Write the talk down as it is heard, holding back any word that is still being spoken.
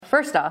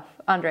First off,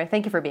 Andre,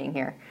 thank you for being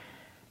here.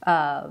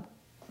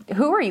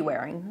 Who are you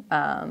wearing,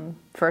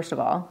 first of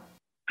all?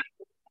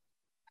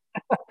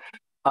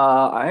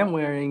 I am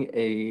wearing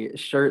a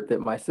shirt that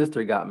my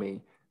sister got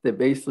me that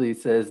basically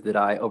says that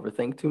I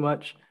overthink too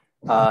much.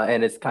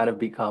 And it's kind of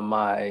become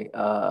my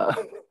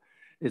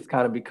it's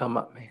kind of become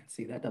my man,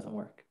 see that doesn't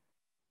work.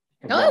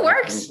 Maybe Oh, I'll it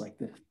have to move works. like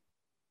this.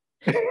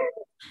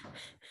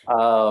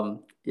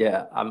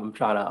 Yeah, I'm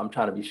trying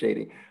to be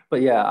shady.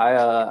 But yeah,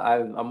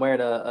 I'm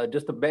wearing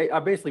I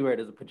basically wear it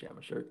as a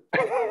pajama shirt.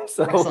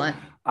 So Excellent.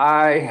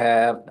 I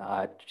have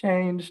not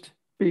changed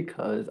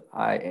because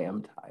I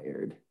am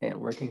tired and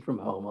working from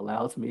home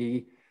allows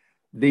me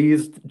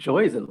these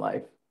joys in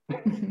life.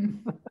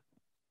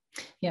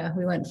 Yeah,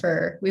 we went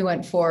for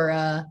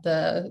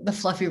the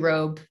fluffy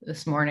robe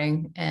this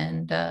morning,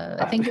 and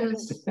I think it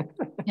was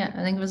yeah,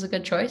 I think it was a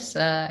good choice.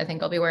 I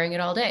think I'll be wearing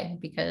it all day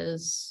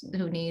because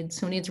who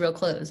needs real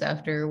clothes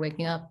after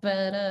waking up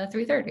at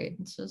 3:30?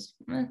 It's just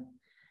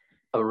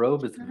A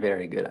robe is a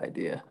very good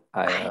idea.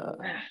 I,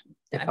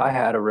 If I, I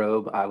had a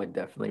robe, I would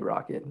definitely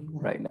rock it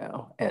right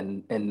now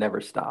and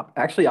never stop.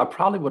 Actually, I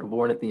probably would have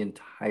worn it the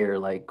entire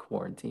like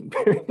quarantine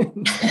period.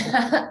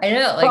 So I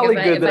know, like if probably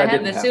I good if that I I had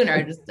didn't this have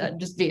sooner, to. I'd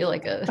just be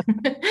like a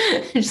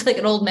just like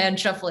an old man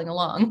shuffling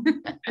along.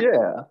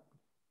 Yeah.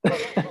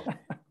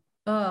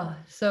 Oh,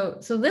 so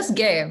this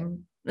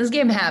game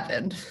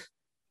happened.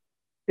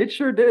 It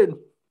sure did.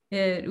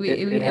 It we It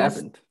it, it it was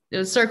happened. it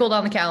was circled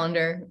on the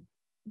calendar.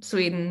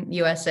 Sweden,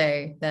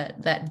 USA,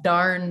 that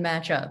darn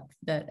matchup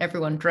that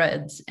everyone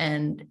dreads,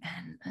 and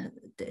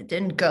it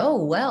didn't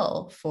go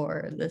well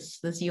for this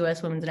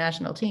US women's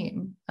national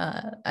team.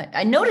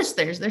 I noticed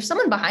there's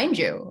someone behind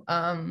you.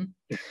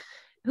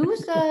 Who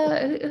is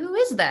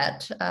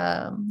that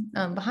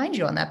behind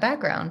you on that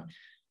background?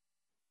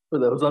 For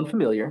those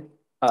unfamiliar,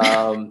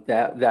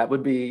 that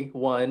would be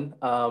one,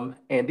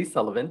 Andy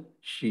Sullivan.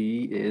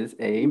 She is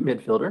a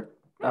midfielder.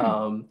 Hmm.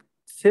 Um,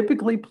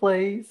 Typically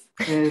plays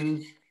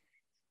in,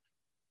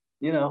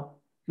 you know,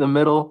 the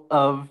middle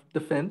of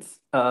defense,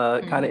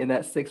 kind of Hmm. in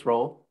that six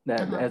role,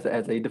 that Uh-huh.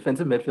 as a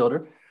defensive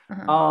midfielder.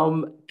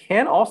 Uh-huh.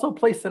 Can also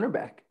play center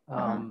back.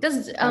 Uh-huh.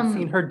 Does I've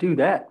seen her do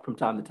that from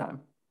time to time.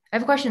 I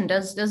have a question.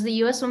 Does the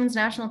US women's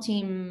national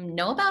team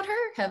know about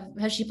her?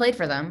 Has she played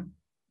for them?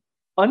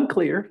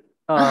 Unclear.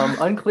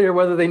 Unclear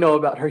whether they know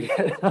about her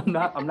yet.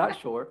 I'm not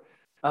sure.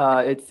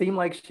 It seemed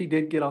like she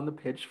did get on the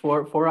pitch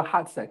for a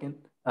hot second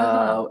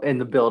Uh-huh. in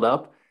the build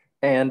up,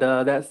 and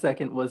that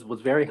second was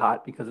very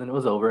hot because then it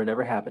was over and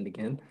never happened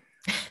again.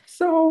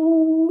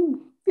 So,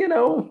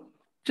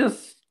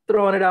 just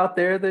throwing it out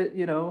there that,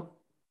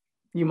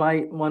 you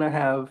might want to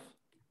have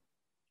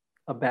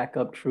a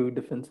backup true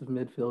defensive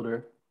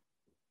midfielder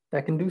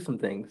that can do some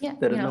things Yeah,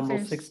 that a if number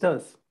six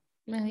there's does.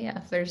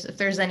 yeah, if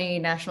there's any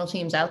national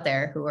teams out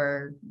there who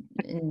are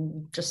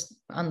just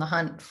on the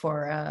hunt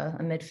for a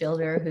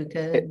midfielder who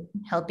could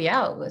help you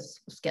out with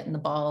getting the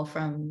ball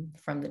from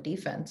the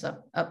defense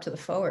up to the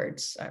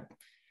forwards.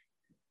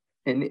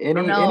 And I don't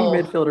any know.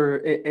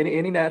 midfielder,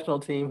 any national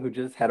team who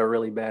just had a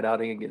really bad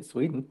outing against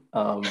Sweden,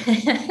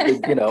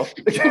 you know,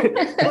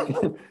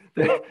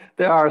 there,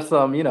 there are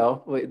some,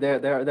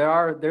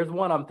 there's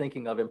one I'm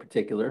thinking of in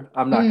particular.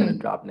 I'm not going to Mm,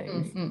 drop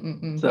names,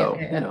 yeah, so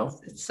yeah.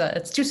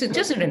 It's too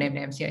soon to name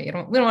names. Yeah,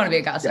 we don't want to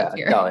be a gossip yeah,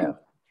 here. no, yeah,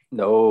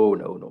 no,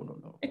 no, no, no,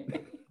 no.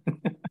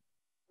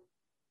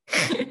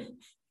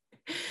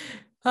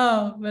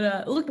 Oh,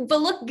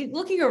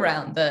 looking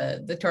around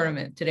the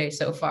tournament today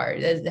so far,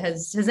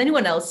 has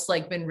anyone else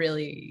like been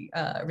really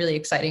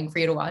exciting for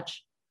you to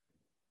watch?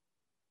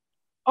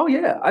 Oh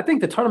yeah, I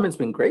think the tournament's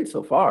been great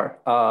so far.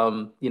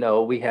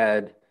 We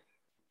had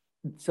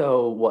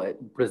so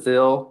what?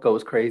 Brazil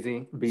goes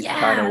crazy, beats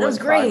China Yeah, that was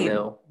what, 5 great.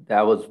 nil.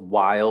 That was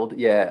wild.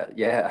 Yeah,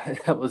 yeah,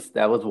 that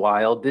was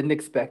wild. Didn't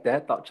expect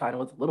that. Thought China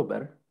was a little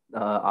better. Yeah,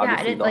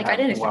 Obviously they'll I have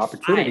didn't more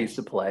expect five. opportunities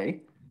to play.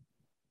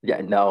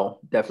 Yeah, no,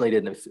 definitely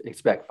didn't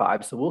expect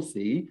 5. So we'll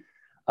see.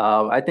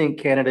 I think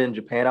Canada and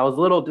Japan. I was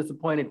a little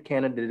disappointed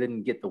Canada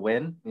didn't get the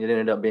win. It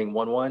ended up being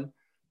 1-1.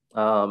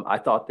 I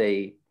thought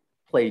they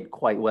played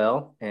quite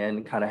well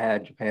and kind of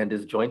had Japan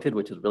disjointed,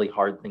 which is a really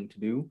hard thing to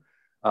do.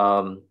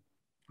 Um,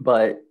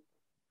 but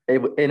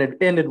it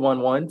ended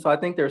 1-1. So I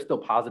think there's still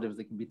positives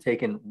that can be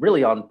taken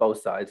really on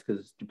both sides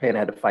because Japan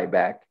had to fight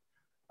back.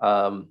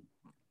 Um,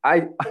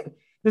 I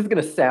this is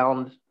gonna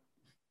sound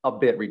a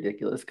bit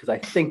ridiculous because I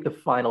think the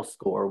final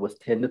score was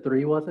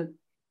 10-3, was it?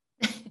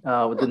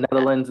 With the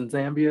Netherlands and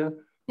Zambia.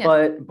 Yeah,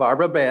 But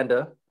Barbara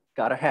Banda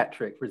got a hat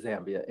trick for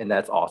Zambia, and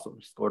that's awesome.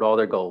 She scored all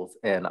their goals,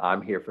 and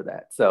I'm here for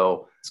that.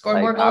 So, scored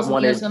more like, I goals than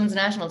the U.S. wanted, women's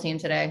national team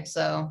today,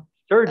 so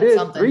sure that's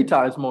did three something.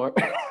 times more.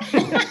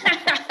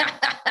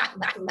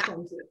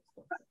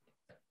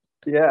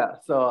 Yeah.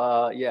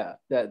 So, yeah,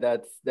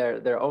 that's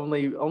they're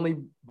only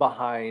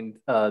behind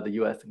the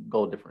U.S.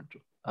 goal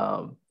differential.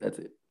 That's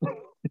it.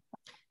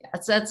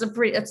 That's a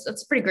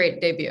pretty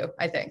great debut,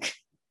 I think.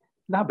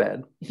 Not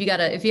bad.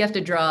 If you have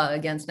to draw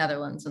against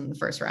Netherlands in the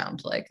first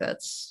round, like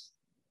that's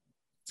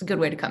it's a good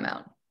way to come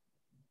out.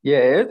 Yeah,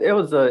 it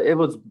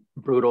was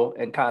brutal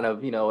and kind of,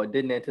 I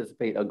didn't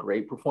anticipate a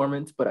great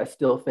performance, but I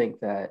still think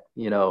that,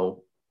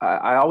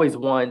 I always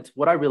want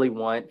what I really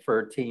want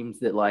for teams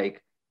that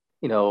like,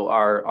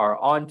 are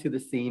onto the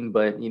scene,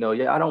 but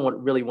yeah, I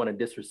don't really want to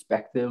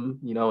disrespect them,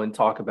 and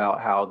talk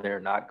about how they're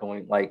not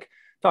going like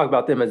talk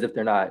about them as if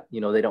they're not, they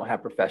don't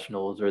have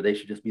professionals or they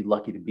should just be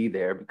lucky to be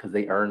there because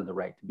they earned the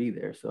right to be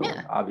there. So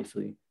Yeah.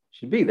 obviously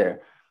should be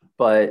there.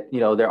 But,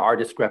 there are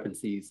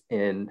discrepancies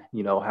in,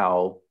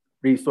 how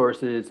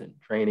resources and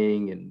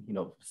training and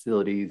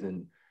facilities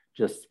and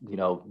just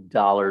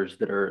dollars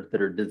that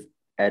are just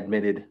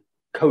admitted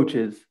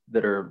coaches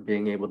that are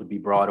being able to be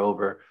brought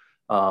over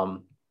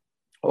um,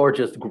 or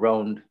just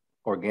grown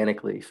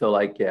organically. So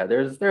like yeah,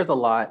 there's a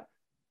lot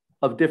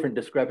of different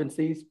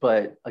discrepancies,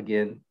 but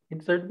again, it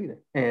deserved to be there.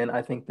 And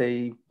I think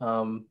they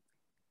going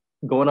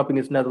up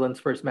against Netherlands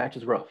first match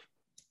is rough.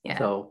 Yeah.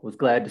 So was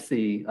glad to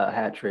see a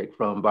hat trick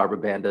from Barbara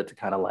Banda to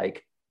kind of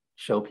like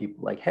show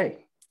people like,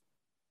 hey,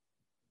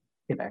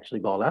 can actually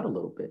ball out a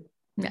little bit.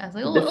 Yeah, it's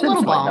like The a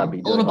defense might not be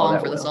a little doing all balm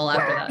that for the well. soul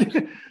after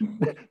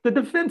that. The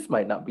defense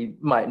might not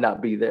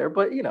be there,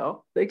 but they can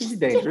be Just,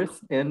 dangerous,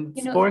 and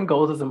you know, scoring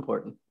goals is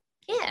important.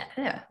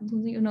 yeah.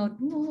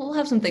 We'll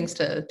have some things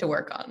to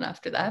work on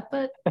after that,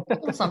 but a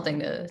little something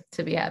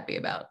to be happy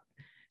about.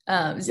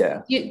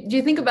 Yeah. Do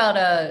you think about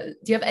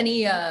do you have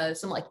any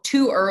some like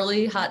too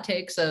early hot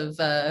takes of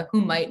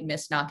who might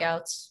miss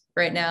knockouts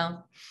right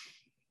now?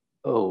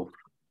 Oh,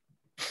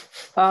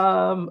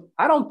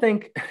 I don't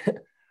think.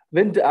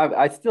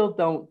 I still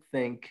don't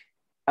think.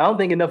 I don't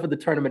think enough of the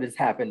tournament has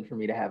happened for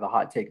me to have a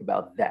hot take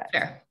about that.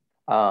 Fair.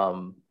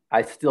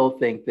 I still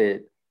think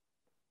that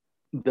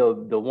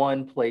the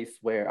one place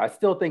where I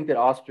still think that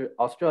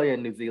Australia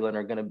and New Zealand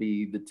are going to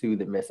be the two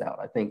that miss out.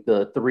 I think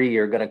the three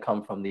are going to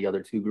come from the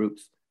other two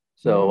groups.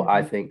 So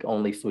I Mhm. think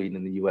only Sweden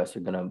and the US are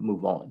going to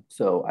move on.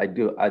 So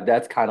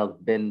that's kind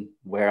of been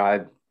where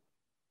I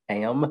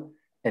am,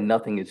 and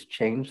nothing has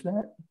changed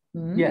that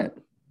Mm. yet,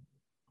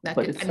 That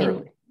but could, I it's mean,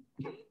 early.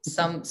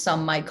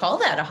 some might call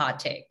that a hot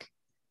take.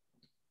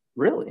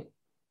 Really?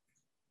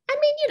 I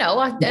mean,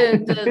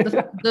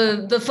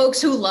 the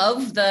folks who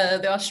love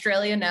the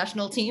Australian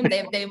national team,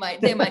 they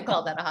might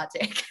call that a hot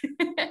take.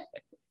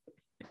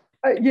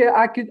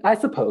 Yeah, I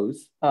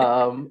suppose.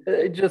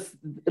 Just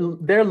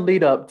their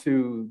lead up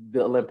to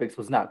the Olympics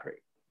was not great.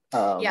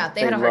 Yeah,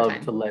 they They had a hard love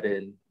to time. let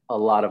in a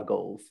lot of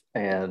goals,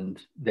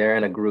 and they're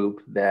in a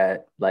group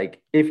that,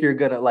 like, if you're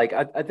gonna, like,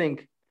 I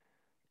think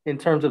in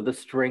terms of the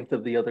strength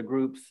of the other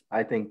groups,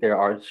 I think there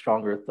are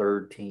stronger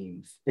third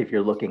teams if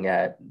you're looking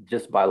at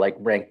just by like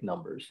ranked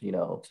numbers,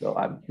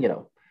 So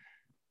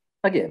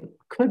again,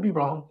 could be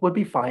wrong, would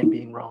be fine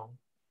being wrong,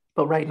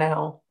 but right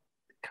now,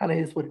 kind of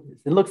is what it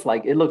is. It looks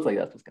like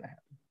that's what's gonna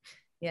happen.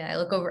 Yeah, I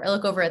look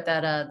over at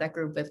that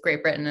group with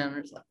Great Britain, and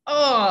I'm just like,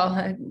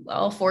 oh,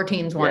 all four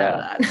teams want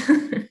out of Yeah.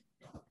 that.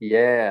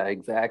 Yeah,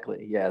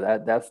 exactly. Yeah,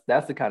 that's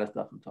the kind of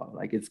stuff I'm talking.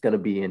 Like it's gonna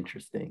be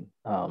interesting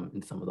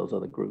in some of those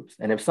other groups.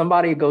 And if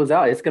somebody goes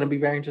out, it's gonna be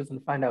very interesting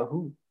to find out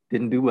who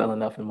didn't do well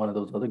enough in one of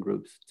those other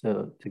groups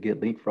to get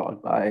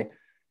leapfrogged by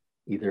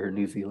either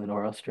New Zealand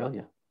or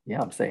Australia.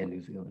 Yeah, I'm saying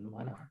New Zealand.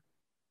 Why not?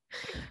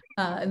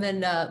 And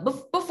then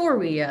before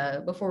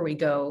we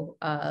go,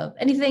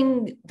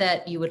 anything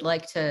that you would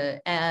like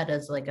to add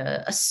as like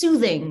a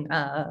soothing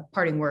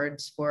parting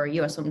words for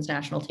U.S. Women's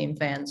National Team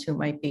fans who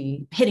might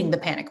be hitting the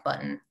panic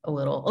button a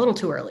little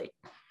too early?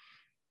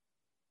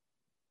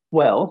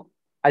 Well,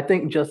 I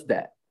think just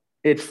that.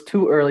 It's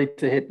too early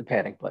to hit the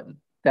panic button.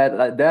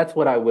 That's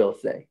what I will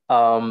say.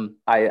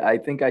 I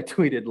think I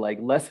tweeted like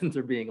lessons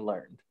are being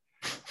learned.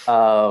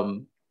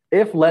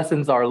 If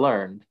lessons are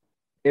learned,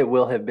 it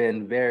will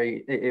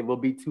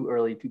be too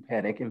early to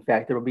panic. In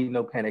fact, there will be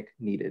no panic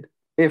needed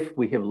if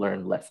we have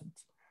learned lessons.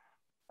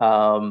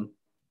 Um,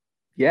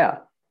 yeah,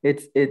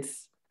 it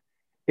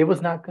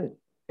was not good.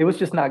 It was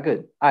just not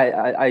good.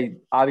 I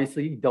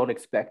obviously don't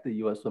expect the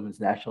U.S. Women's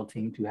National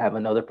Team to have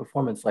another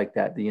performance like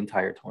that the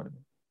entire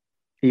tournament,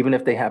 even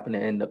if they happen to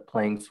end up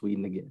playing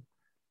Sweden again.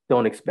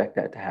 Don't expect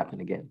that to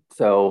happen again.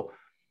 So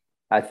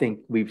I think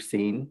we've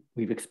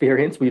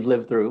experienced, we've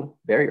lived through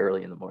very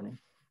early in the morning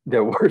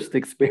their worst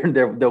experience,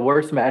 the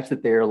worst match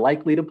that they're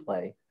likely to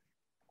play.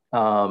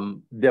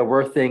 There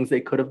were things they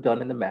could have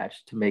done in the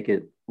match to make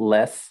it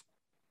less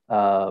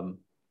um,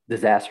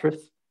 disastrous.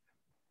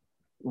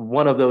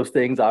 One of those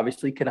things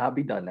obviously cannot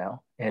be done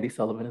now. Andy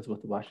Sullivan is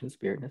with the Washington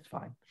Spirit, and it's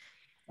fine.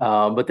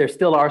 But there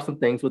still are some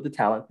things with the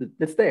talent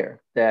that's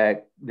there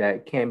that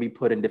can be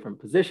put in different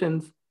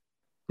positions,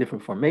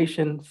 different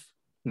formations,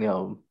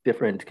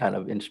 different kind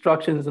of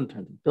instructions in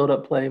terms of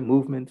build-up play,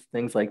 movements,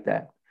 things like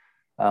that.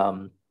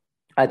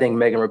 I think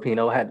Megan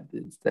Rapinoe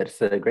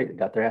said it great.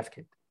 Got their ass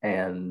kicked,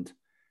 and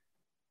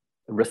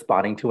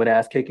responding to an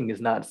ass kicking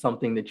is not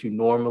something that you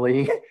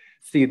normally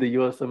see the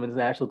U.S. Women's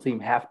National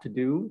Team have to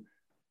do,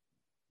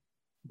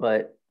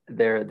 but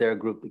they're a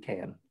group that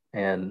can,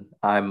 and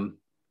I'm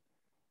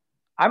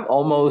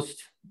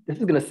almost. This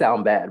is gonna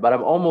sound bad, but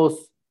I'm almost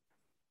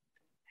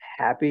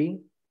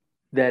happy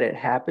that it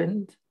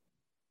happened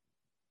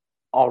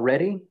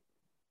already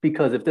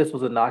because if this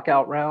was a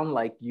knockout round,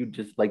 like you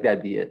just like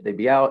that'd be it. They'd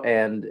be out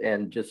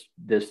and just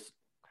this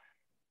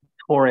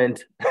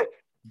torrent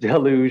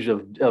deluge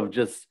of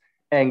just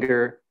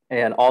anger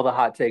and all the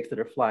hot takes that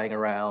are flying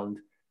around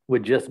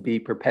would just be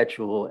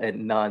perpetual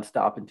and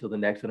nonstop until the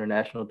next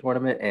international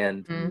tournament.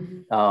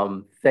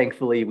 And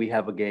thankfully, we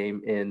have a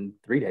game in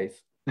 3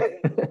 days,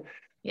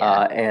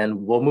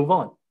 and we'll move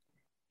on.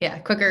 Yeah,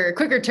 quicker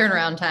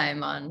turnaround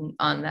time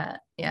on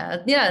that. Yeah,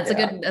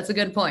 that's a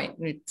good point.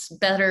 It's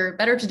better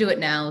to do it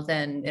now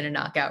than in a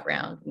knockout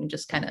round and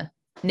just kind of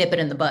nip it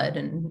in the bud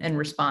and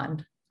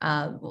respond.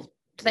 Well,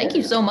 thank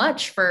you so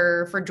much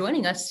for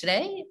joining us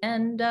today,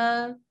 and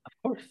of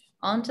course,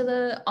 on to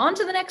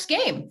the next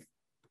game.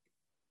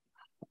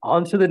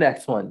 On to the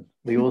next one.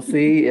 We will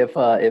see if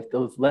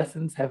those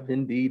lessons have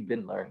indeed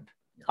been learned.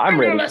 I'm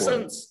ready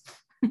for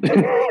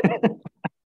it.